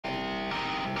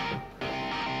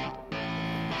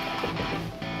What's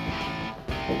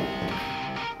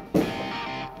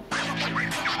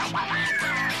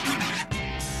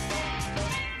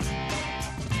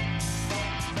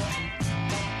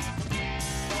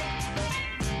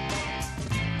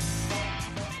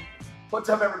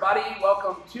up, everybody?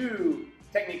 Welcome to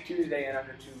Technique Tuesday in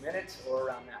under 2 minutes, or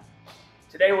around that.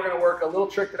 Today we're going to work a little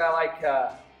trick that I like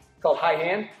called high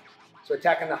hand. So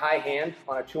attacking the high hand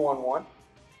on a 2-on-1.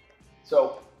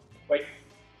 So, wait.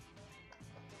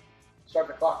 Start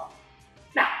the clock.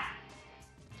 Now.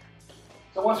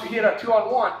 So once we hit our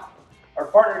 2-on-1, our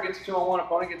partner gets a 2-on-1,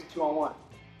 opponent gets a 2-on-1.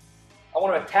 I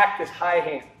want to attack this high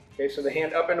hand. Okay, so the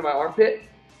hand up into my armpit.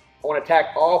 I want to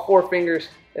attack all 4 fingers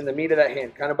in the meat of that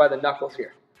hand, kind of by the knuckles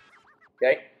here.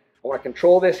 Okay? I want to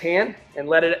control this hand and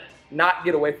let it not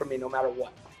get away from me no matter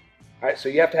what. All right, so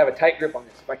you have to have a tight grip on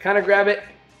this. If I kind of grab it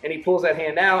and he pulls that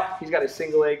hand out, he's got his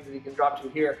single leg that he can drop to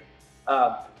here.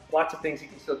 Lots of things he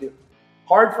can still do.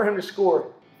 Hard for him to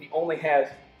score if he only has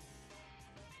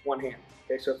one hand.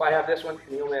 Okay, so if I have this one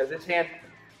and he only has this hand,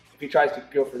 if he tries to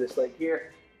go for this leg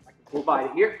here, I can pull by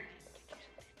to here.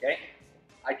 Okay,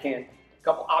 I can. A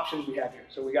couple options we have here.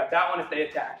 So we got that one if they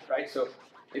attack, right? So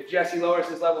if Jesse lowers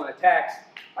his level and attacks,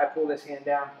 I pull this hand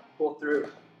down, pull through,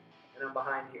 and I'm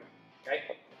behind here.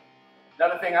 Okay.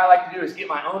 Another thing I like to do is get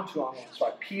my own 2-on-1. So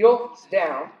I peel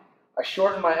down, I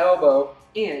shorten my elbow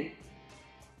in,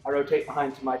 I rotate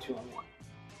behind to my 2-on-1.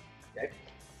 Okay.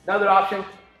 Another option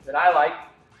that I like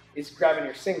is grabbing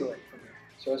your single leg from here.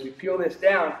 So as we peel this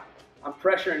down, I'm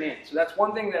pressuring in. So that's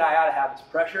one thing that I ought to have is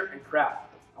pressure and crowd.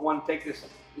 I want to take this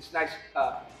nice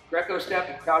Greco step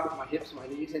and crowd with my hips and my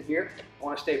knees in here. I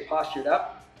want to stay postured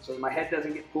up so that my head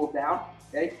doesn't get pulled down.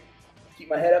 Okay. Keep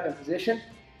my head up in position.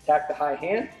 Attack the high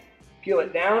hand. Peel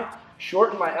it down.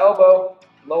 Shorten my elbow.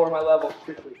 Lower my level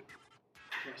quickly.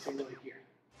 Single leg here.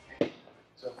 Okay.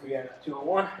 So if we have a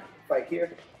 2-on-1, fight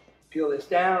here. Peel this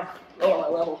down. Lower my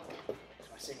level.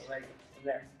 My single leg from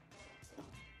there.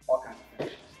 All kinds of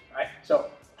finishes. All right.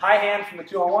 So high hand from the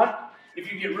 2-on-1.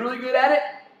 If you get really good at it,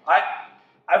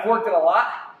 I've worked it a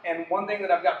lot, and one thing that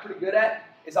I've got pretty good at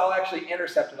is I'll actually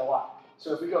intercept it a lot.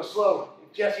 So if we go slow,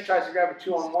 if Jesse tries to grab a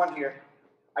 2-on-1 here,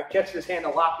 I catch this hand a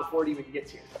lot before it even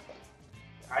gets here.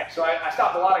 All right, so I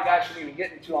stop a lot of guys from even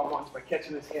getting 2-on-1s by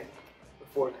catching this hand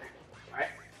before there. All right,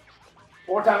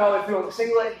 one more time all the way through on the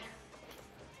single leg.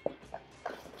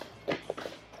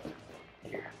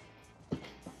 Here.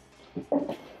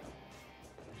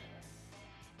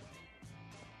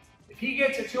 If he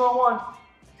gets a 2-on-1,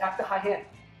 attack the high hand.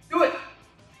 Do it.